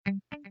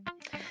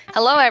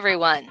Hello,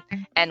 everyone,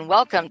 and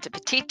welcome to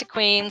Petite to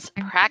Queen's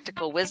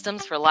Practical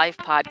Wisdoms for Life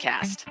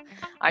podcast.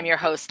 I'm your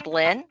host,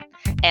 Lynn,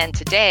 and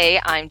today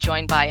I'm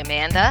joined by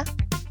Amanda.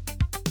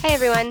 Hey,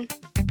 everyone.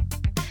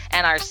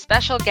 And our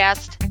special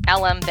guest,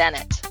 LM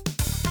Bennett.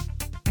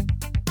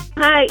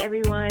 Hi,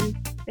 everyone.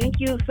 Thank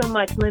you so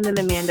much, Lynn and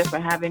Amanda, for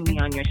having me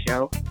on your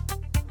show.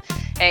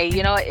 Hey,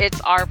 it's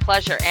our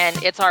pleasure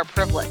and it's our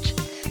privilege.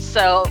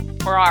 So,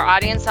 for our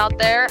audience out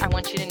there, I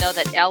want you to know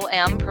that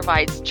LM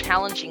provides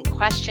challenging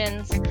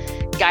questions,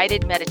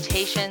 guided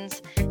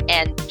meditations,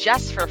 and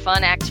just for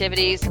fun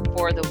activities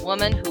for the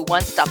woman who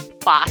wants to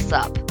boss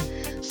up.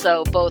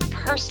 So, both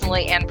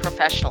personally and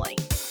professionally.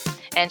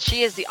 And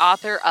she is the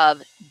author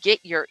of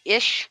Get Your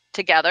Ish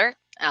Together.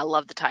 I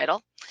love the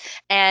title.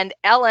 And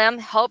LM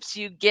helps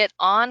you get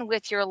on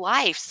with your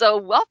life. So,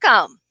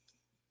 welcome.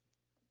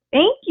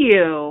 Thank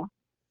you.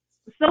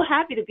 So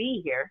happy to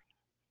be here.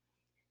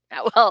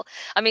 Well,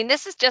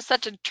 this is just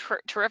such a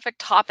terrific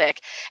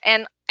topic.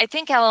 And I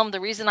think, LM, the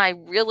reason I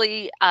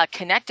really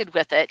connected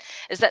with it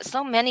is that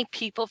so many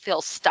people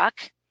feel stuck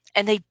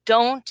and they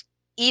don't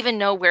even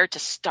know where to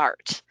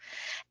start.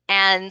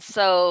 And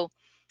so,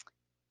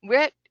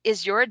 what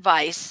is your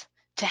advice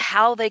to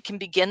how they can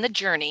begin the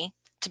journey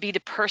to be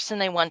the person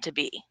they want to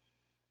be?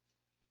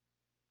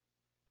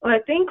 Well, I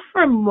think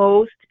for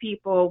most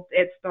people,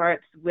 it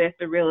starts with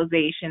the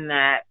realization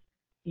that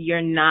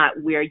you're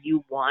not where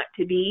you want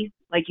to be.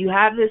 Like you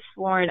have this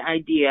foreign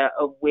idea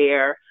of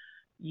where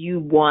you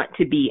want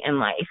to be in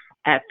life.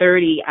 At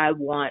 30, I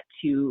want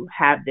to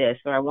have this,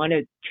 or I want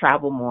to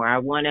travel more. I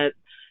want to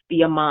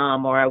be a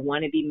mom, or I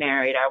want to be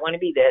married. Or I want to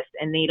be this.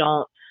 And they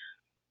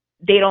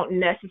don't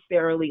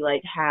necessarily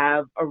like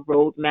have a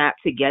roadmap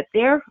to get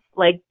there.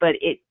 But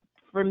it,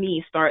 for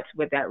me, starts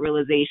with that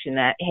realization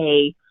that,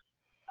 hey,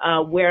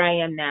 where I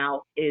am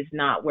now is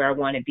not where I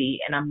want to be,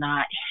 and I'm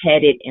not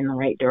headed in the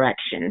right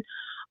direction.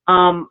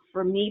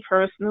 For me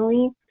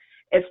personally,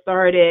 it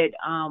started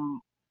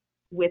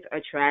with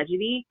a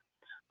tragedy.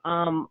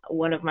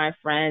 One of my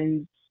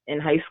friends in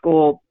high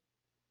school,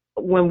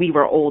 when we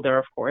were older,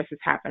 of course, this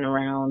happened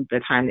around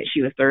the time that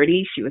she was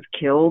 30. She was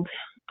killed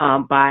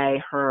by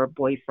her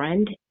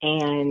boyfriend.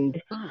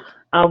 And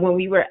when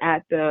we were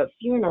at the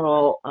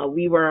funeral,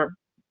 we were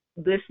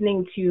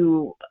listening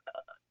to,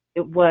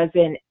 it was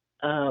an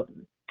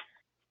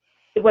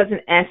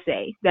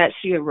essay that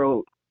she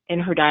wrote in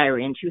her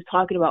diary, and she was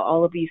talking about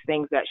all of these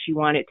things that she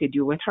wanted to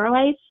do with her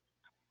life.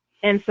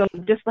 And so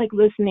just like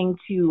listening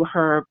to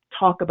her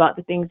talk about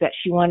the things that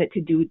she wanted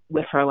to do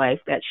with her life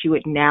that she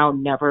would now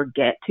never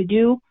get to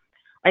do,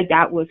 like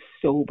that was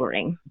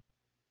sobering.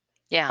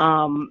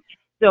 Yeah.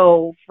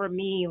 So for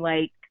me,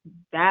 like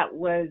that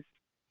was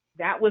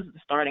the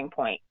starting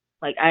point.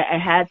 Like I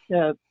had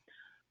to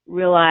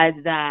realize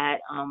that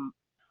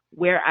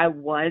where I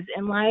was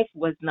in life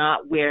was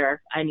not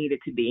where I needed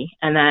to be,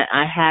 and that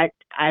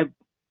I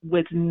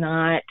was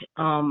not,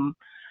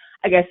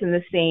 I guess, in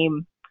the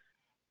same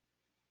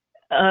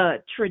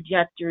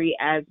trajectory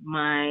as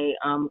my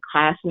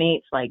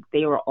classmates. Like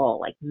they were all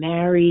like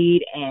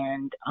married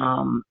and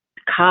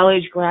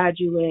college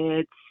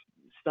graduates.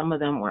 Some of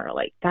them were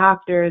like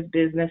doctors,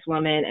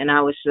 businesswomen, and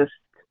I was just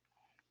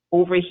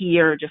over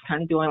here just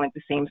kind of doing like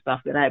the same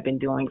stuff that I've been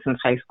doing since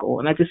high school,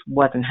 and I just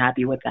wasn't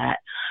happy with that.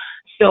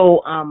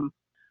 So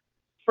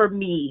for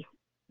me,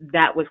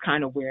 that was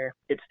kind of where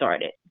it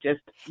started,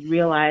 just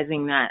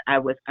realizing that I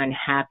was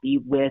unhappy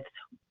with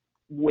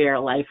where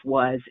life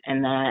was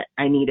and that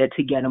I needed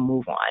to get a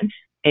move on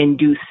and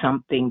do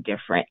something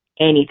different,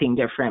 anything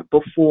different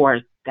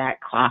before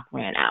that clock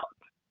ran out.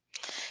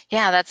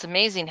 Yeah, that's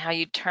amazing how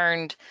you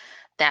turned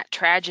that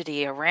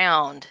tragedy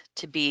around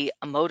to be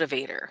a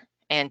motivator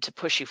and to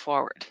push you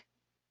forward.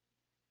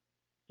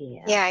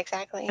 Yeah,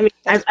 exactly. I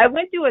mean, I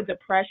went through a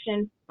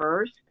depression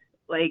first.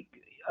 Like,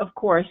 of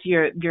course,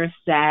 you're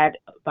sad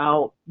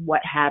about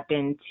what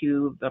happened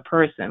to the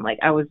person. Like,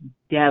 I was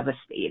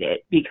devastated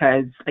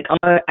because, like,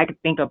 all I could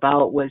think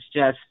about was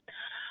just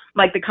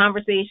like the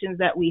conversations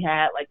that we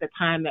had, like the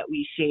time that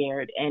we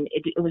shared, and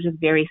it was just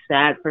very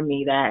sad for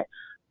me that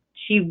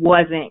she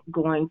wasn't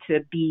going to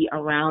be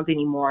around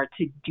anymore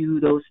to do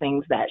those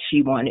things that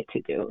she wanted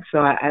to do. So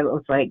I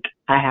was like,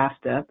 I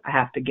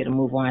have to get a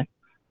move on.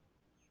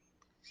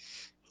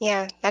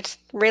 Yeah, that's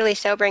really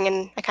sobering,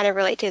 and I kind of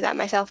relate to that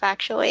myself,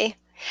 actually.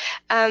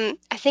 I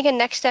think a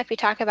next step you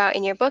talk about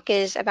in your book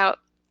is about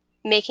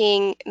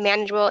making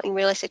manageable and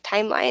realistic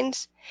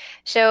timelines.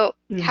 So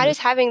how does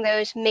having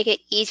those make it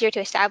easier to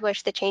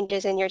establish the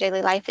changes in your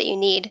daily life that you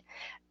need,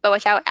 but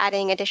without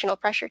adding additional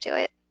pressure to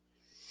it?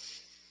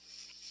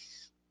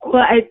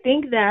 Well, I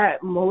think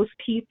that most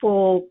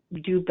people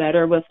do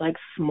better with like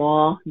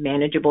small,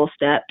 manageable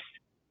steps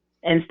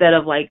instead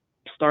of like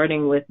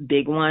starting with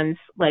big ones.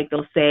 Like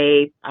they'll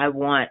say, I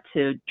want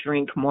to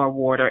drink more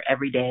water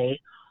every day,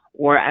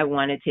 or I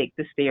want to take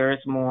the stairs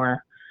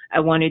more. I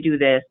want to do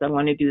this. I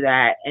want to do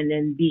that. And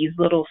then these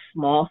little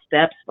small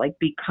steps like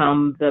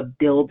become the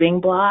building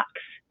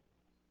blocks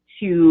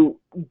to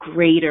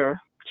greater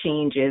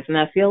changes. And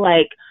I feel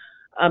like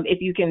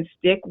if you can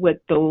stick with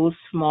those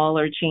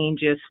smaller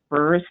changes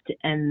first,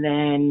 and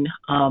then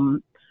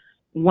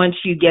once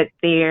you get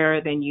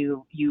there, then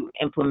you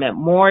implement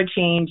more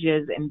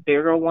changes and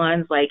bigger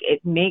ones, like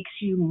it makes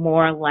you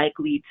more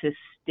likely to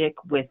stick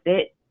with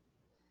it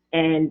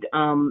and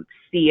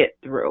see it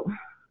through.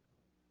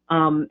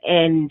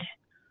 And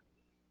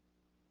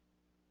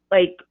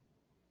like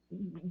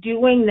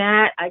doing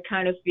that, I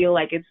kind of feel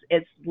like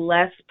it's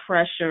less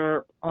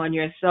pressure on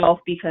yourself,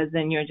 because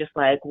then you're just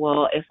like,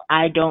 well, if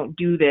I don't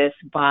do this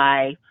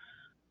by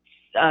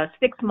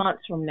 6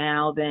 months from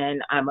now,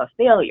 then I'm a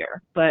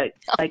failure. But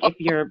like if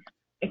you're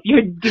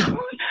doing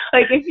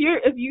like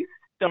if you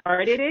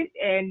started it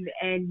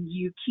and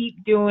you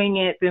keep doing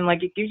it, then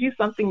like it gives you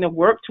something to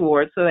work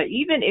towards, so that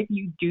even if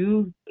you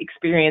do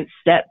experience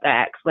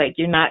setbacks, like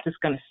you're not just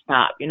going to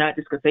stop. You're not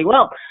just going to say,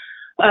 well,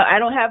 I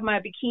don't have my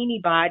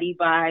bikini body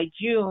by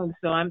June,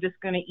 so I'm just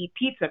going to eat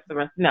pizza for the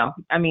rest. No,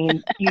 I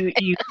mean, you're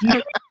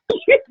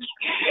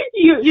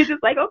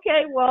just like,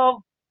 okay,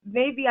 well,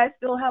 maybe I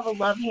still have a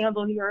love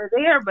handle here or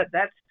there, but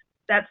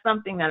that's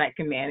something that I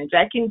can manage.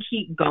 I can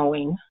keep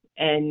going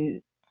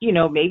and,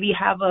 maybe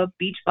have a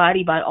beach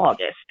body by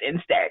August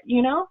instead,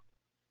 Yeah,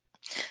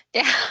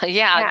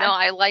 no,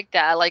 I like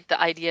that. I like the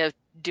idea of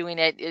doing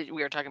it.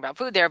 We were talking about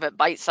food there, but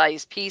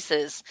bite-sized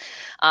pieces.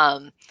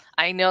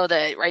 I know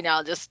that right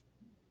now, just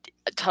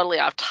totally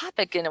off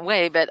topic in a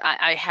way, but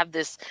I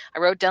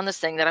wrote down this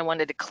thing that I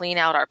wanted to clean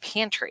out our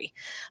pantry,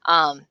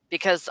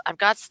 because I've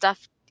got stuff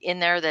in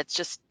there that's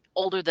just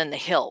older than the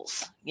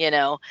hills,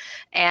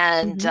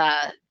 and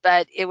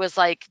but it was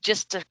like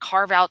just to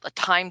carve out the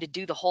time to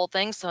do the whole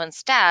thing. So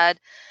instead,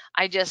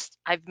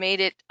 I've made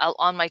it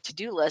on my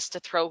to-do list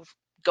to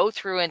go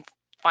through and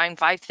find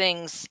 5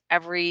 things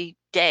every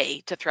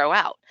day to throw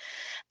out.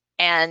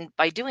 And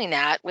by doing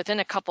that, within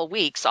a couple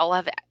weeks, I'll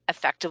have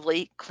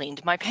effectively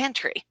cleaned my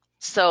pantry.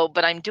 So,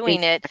 but I'm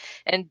doing it,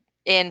 and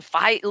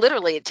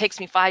literally it takes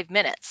me 5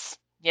 minutes,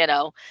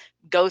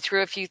 go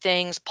through a few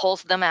things, pull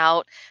them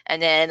out,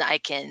 and then I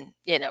can,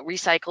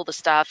 recycle the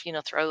stuff,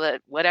 throw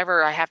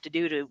whatever I have to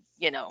do to,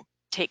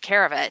 take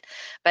care of it.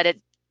 But it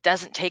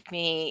doesn't take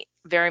me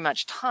very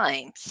much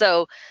time.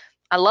 So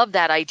I love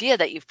that idea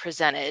that you've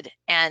presented.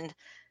 And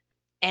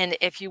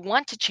if you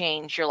want to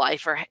change your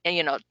life, or,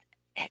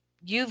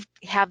 you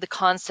have the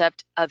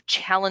concept of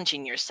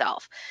challenging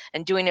yourself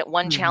and doing it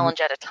one challenge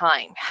at a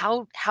time.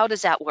 How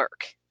does that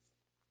work?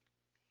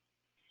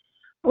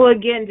 Well,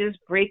 again,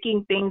 just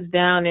breaking things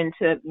down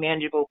into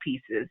manageable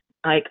pieces.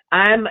 Like,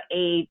 I'm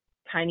a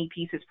tiny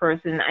pieces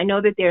person. I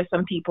know that there are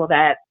some people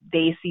that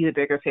they see the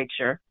bigger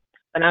picture,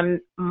 but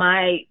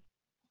my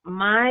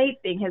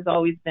thing has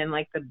always been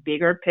like the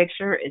bigger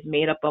picture is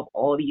made up of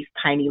all these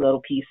tiny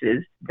little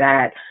pieces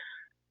that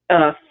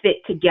fit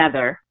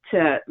together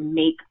to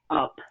make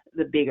up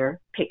the bigger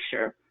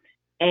picture.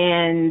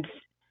 And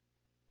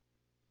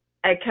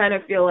I kind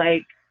of feel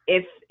like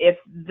if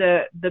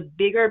the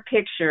bigger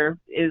picture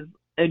is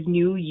a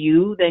new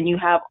you, then you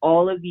have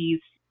all of these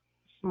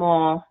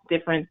small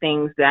different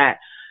things that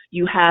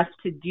you have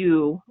to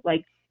do.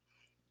 Like,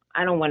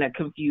 I don't want to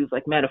confuse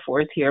like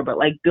metaphors here, but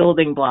like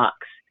building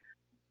blocks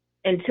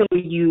until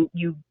you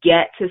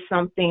get to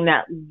something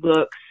that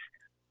looks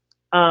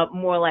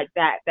more like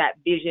that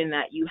vision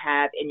that you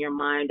have in your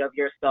mind of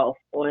yourself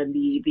on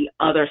the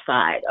other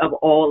side of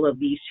all of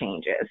these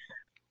changes.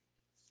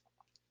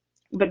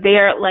 But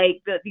they're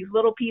like these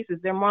little pieces.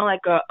 They're more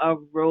like a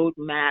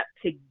roadmap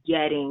to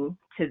getting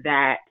to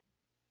that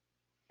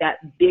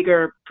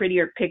bigger,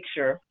 prettier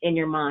picture in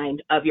your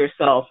mind of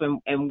yourself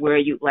and where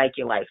you'd like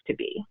your life to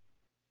be.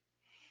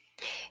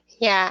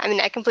 Yeah, I mean,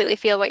 I completely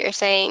feel what you're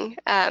saying.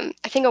 I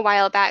think a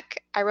while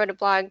back, I wrote a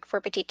blog for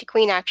Petite to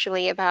Queen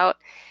actually about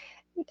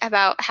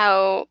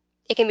how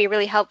it can be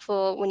really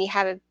helpful when you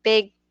have a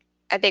big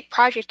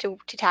project to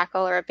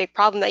tackle, or a big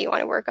problem that you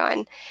want to work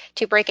on,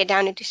 to break it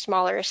down into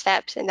smaller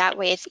steps, and that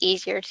way it's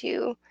easier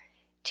to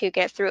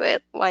get through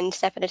it one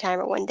step at a time,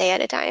 or one day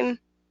at a time.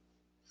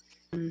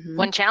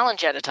 One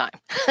challenge at a time.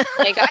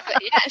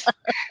 Exactly, yes.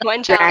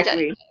 One challenge at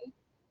a time.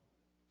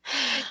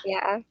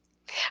 Yeah.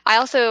 I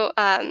also,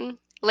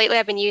 lately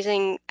I've been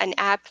using an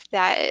app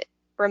that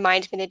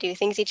reminds me to do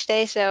things each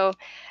day. So,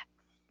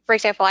 for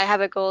example, I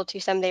have a goal to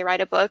someday write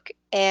a book,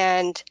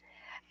 and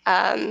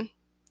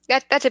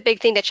that's a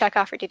big thing to check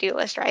off your to-do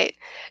list, right?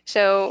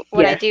 So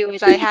what I do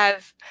is I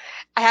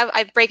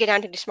break it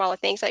down into smaller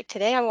things. Like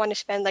today I want to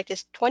spend like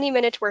just 20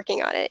 minutes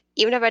working on it.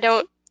 Even if I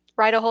don't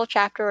write a whole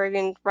chapter or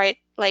even write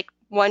like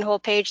one whole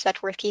page,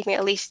 that's worth keeping.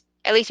 At least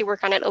you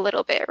work on it a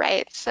little bit,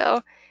 right?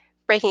 So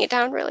breaking it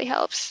down really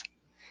helps,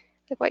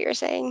 like what you're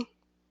saying.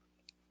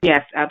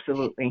 Yes,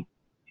 absolutely.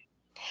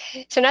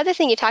 So another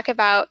thing you talk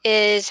about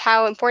is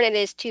how important it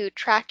is to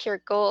track your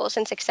goals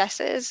and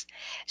successes.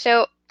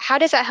 So how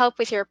does that help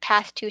with your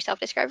path to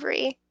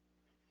self-discovery?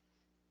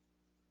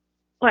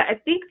 Well, I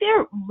think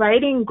they're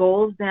writing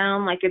goals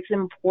down, like it's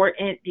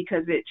important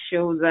because it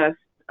shows us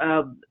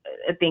a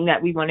thing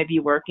that we want to be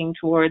working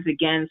towards.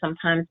 Again,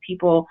 sometimes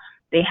people,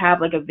 they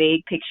have like a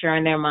vague picture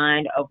in their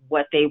mind of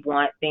what they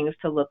want things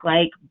to look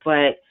like,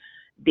 but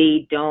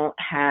They don't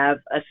have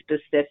a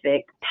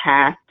specific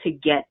path to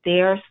get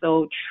there.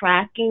 So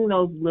tracking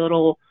those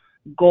little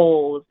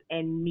goals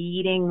and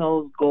meeting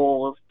those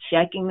goals,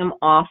 checking them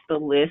off the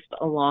list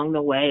along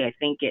the way, I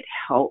think it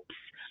helps.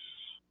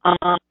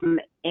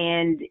 And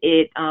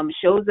it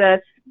shows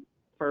us,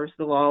 first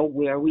of all,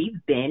 where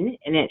we've been,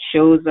 and it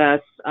shows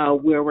us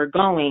where we're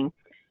going.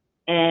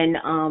 And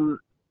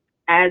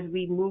as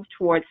we move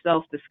towards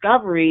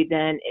self-discovery,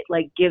 then it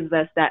like gives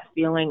us that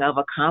feeling of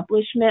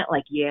accomplishment.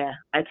 Like, yeah,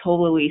 I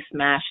totally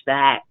smashed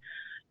that,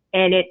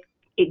 and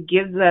it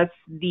gives us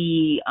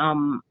the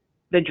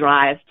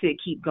drive to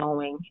keep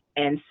going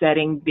and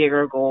setting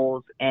bigger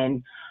goals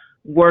and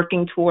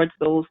working towards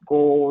those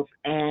goals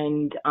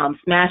and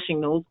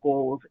smashing those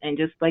goals. And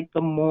just like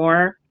the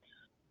more,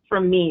 for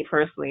me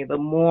personally, the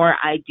more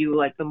I do,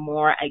 like the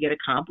more I get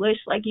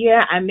accomplished. Like,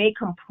 yeah, I may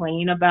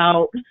complain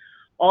about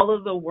all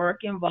of the work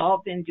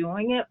involved in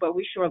doing it, but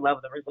we sure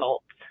love the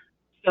results.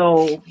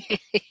 So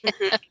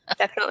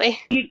Definitely.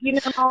 you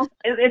know,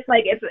 it's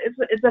like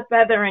it's a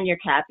feather in your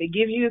cap. It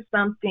gives you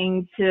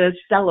something to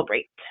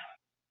celebrate.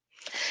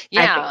 I think.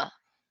 Yeah.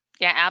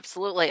 Yeah,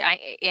 absolutely.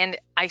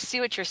 I see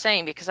what you're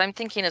saying because I'm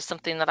thinking of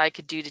something that I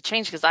could do to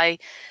change because I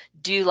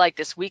do like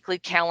this weekly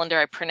calendar.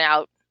 I print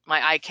out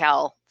my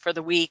iCal for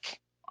the week,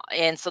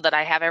 and so that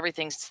I have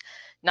everything,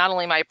 not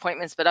only my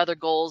appointments but other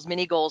goals,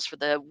 mini goals for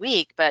the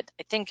week. But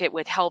I think it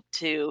would help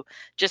to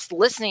just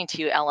listening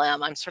to you,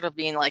 LM. I'm sort of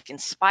being like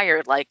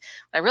inspired. Like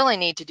what I really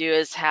need to do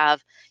is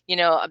have,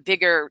 a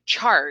bigger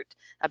chart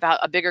about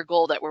a bigger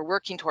goal that we're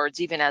working towards,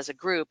 even as a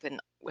group and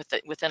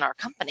within our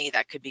company.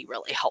 That could be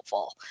really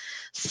helpful.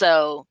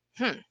 So,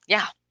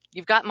 yeah,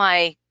 you've got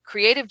my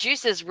creative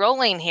juices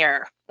rolling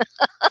here.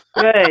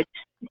 Good.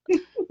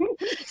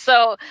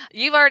 So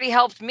you've already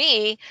helped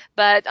me,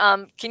 but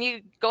can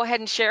you go ahead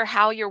and share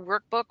how your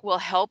workbook will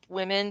help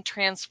women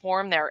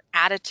transform their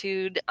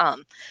attitude,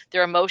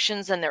 their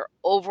emotions, and their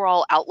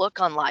overall outlook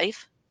on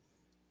life?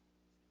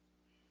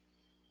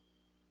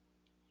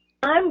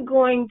 I'm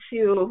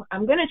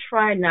gonna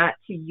try not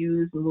to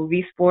use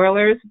movie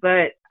spoilers,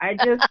 but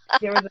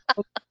there was a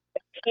book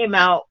that came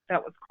out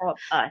that was called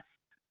Us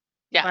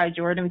Yeah. by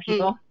Jordan Mm,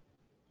 Peele,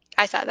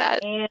 I saw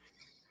that. and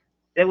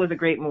it was a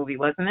great movie,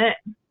 wasn't it?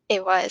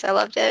 It was. I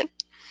loved it.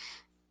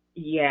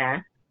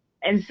 Yeah.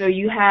 And so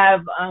you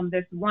have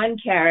this one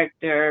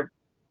character,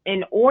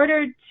 in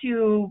order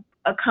to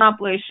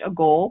accomplish a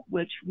goal,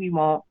 which we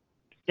won't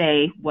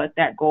say what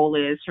that goal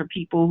is for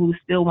people who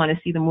still want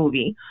to see the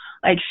movie.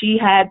 Like, she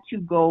had to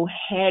go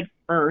head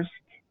first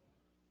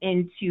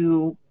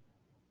into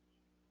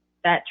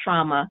that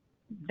trauma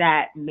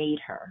that made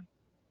her.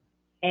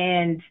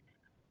 And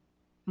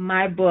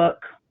my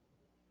book,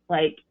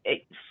 like,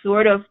 it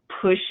sort of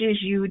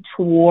pushes you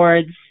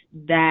towards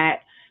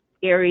that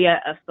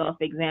area of self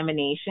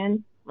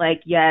examination.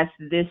 Like, yes,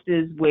 this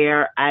is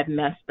where I've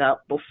messed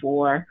up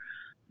before.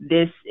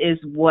 This is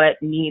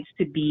what needs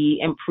to be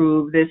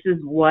improved. This is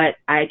what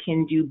I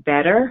can do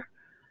better.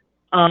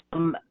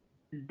 Um,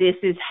 this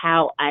is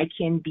how I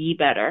can be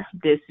better.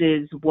 This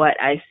is what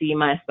I see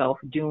myself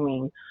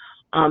doing.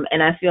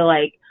 And I feel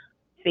like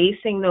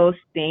facing those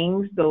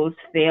things, those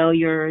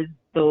failures,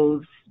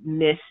 those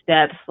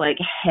missteps, like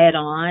head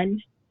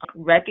on,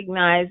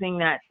 recognizing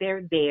that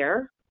they're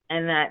there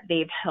and that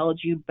they've held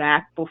you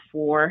back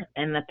before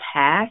in the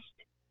past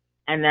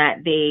and that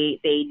they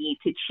need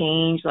to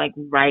change, like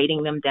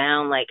writing them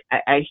down. Like,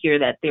 I hear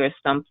that there's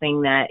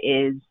something that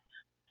is,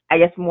 I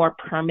guess, more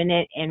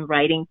permanent in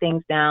writing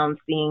things down,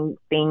 seeing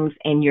things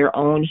in your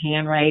own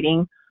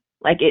handwriting.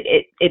 Like,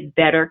 it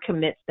better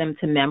commits them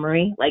to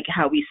memory, like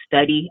how we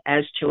study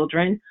as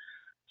children.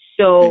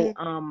 So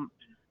Mhm.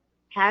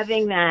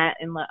 having that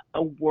in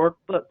a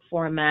workbook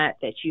format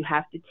that you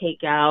have to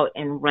take out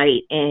and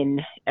write in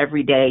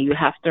every day, you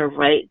have to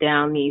write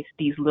down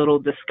these little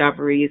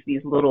discoveries,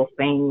 these little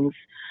things.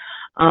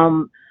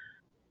 Um,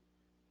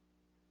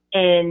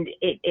 and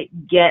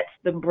it gets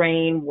the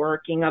brain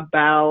working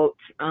about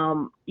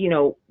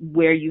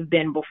where you've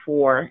been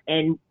before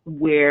and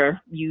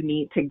where you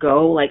need to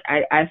go. Like,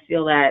 I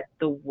feel that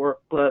the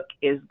workbook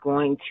is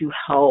going to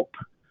help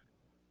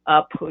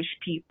push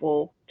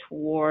people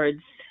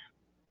towards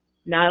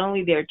not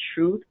only their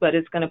truth, but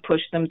it's going to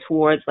push them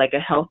towards like a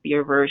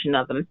healthier version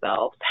of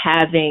themselves,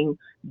 having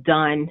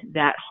done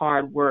that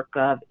hard work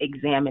of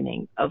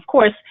examining. Of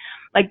course,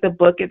 like, the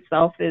book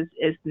itself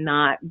is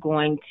not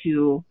going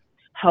to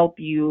help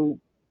you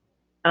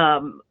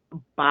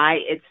by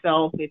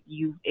itself if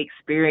you've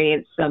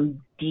experienced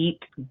some deep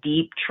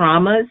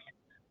traumas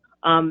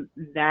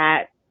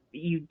that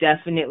you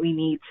definitely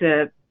need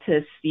to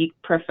seek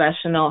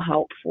professional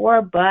help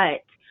for.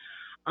 But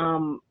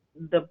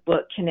the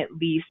book can at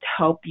least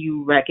help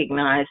you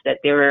recognize that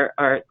there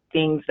are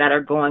things that are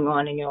going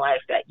on in your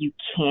life that you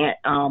can't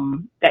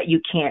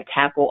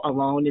tackle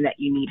alone and that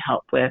you need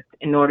help with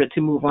in order to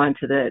move on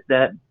to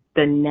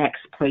the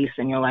next place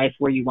in your life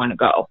where you want to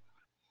go.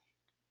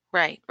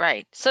 Right,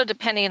 right. So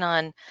depending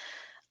on,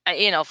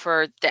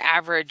 for the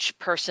average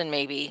person,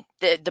 maybe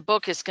the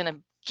book is going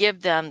to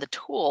give them the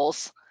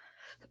tools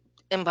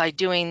and by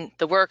doing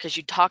the work as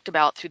you talked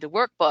about through the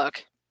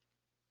workbook,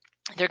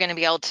 they're going to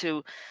be able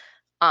to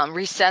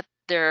reset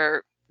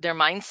their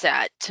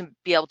mindset to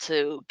be able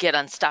to get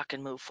unstuck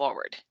and move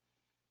forward.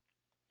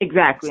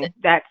 Exactly.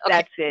 That's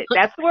Okay. it.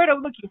 That's the word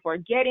I'm looking for.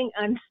 Getting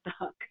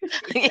unstuck.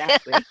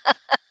 Exactly.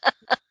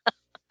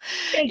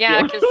 Thank Yeah,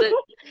 you. because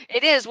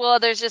it is. Well,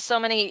 there's just so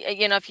many,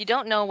 if you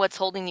don't know what's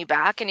holding you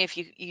back, and if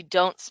you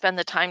don't spend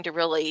the time to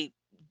really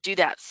do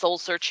that soul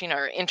searching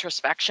or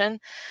introspection,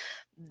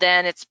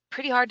 then it's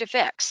pretty hard to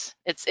fix.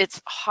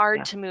 It's hard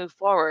Yeah. to move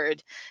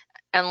forward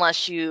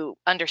unless you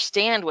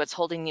understand what's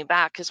holding you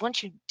back. Because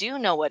once you do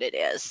know what it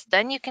is,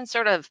 then you can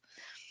sort of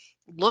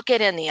look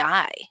it in the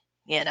eye,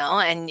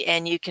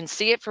 and you can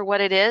see it for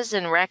what it is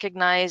and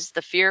recognize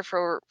the fear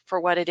for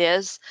what it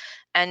is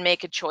and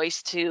make a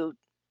choice to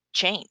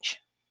change.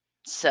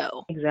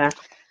 So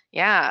Exactly.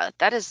 yeah,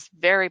 that is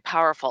very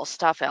powerful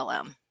stuff,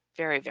 LM.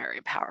 Very, very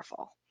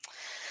powerful.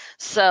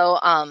 So,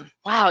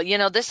 wow,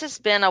 this has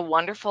been a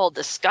wonderful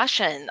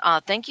discussion.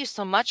 Thank you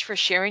so much for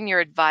sharing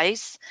your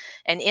advice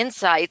and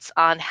insights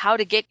on how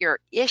to get your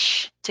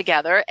ish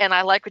together. And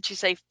I like what you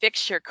say,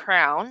 fix your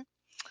crown.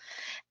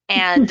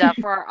 And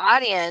for our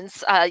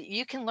audience,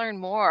 you can learn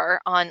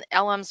more on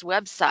LM's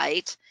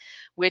website,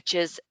 which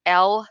is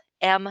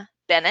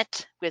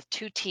lmbennett with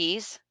 2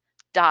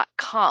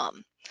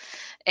 T's.com.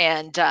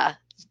 And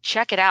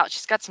check it out.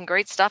 She's got some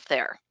great stuff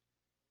there.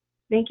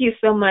 Thank you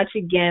so much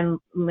again,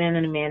 Lynn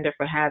and Amanda,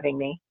 for having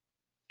me.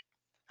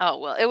 Oh,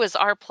 well, it was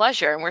our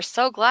pleasure. And we're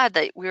so glad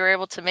that we were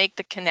able to make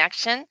the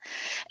connection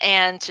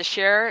and to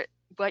share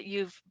what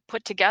you've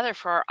put together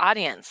for our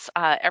audience.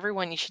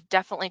 Everyone, you should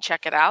definitely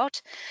check it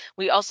out.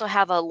 We also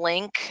have a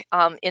link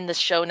in the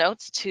show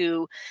notes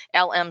to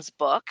LM's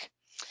book.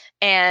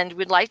 And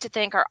we'd like to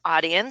thank our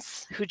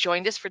audience who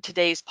joined us for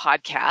today's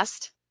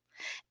podcast.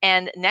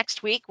 And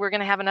next week, we're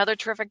going to have another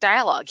terrific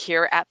dialogue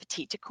here at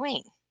Petite to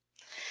Queen.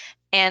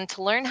 And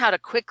to learn how to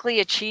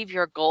quickly achieve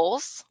your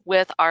goals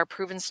with our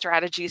proven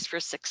strategies for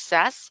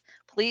success,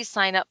 please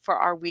sign up for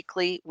our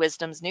weekly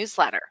Wisdoms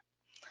newsletter.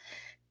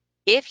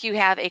 If you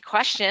have a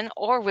question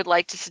or would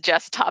like to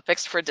suggest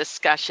topics for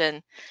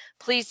discussion,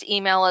 please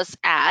email us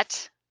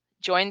at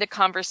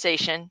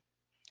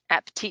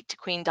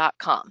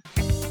jointheconversation@petitetoqueen.com.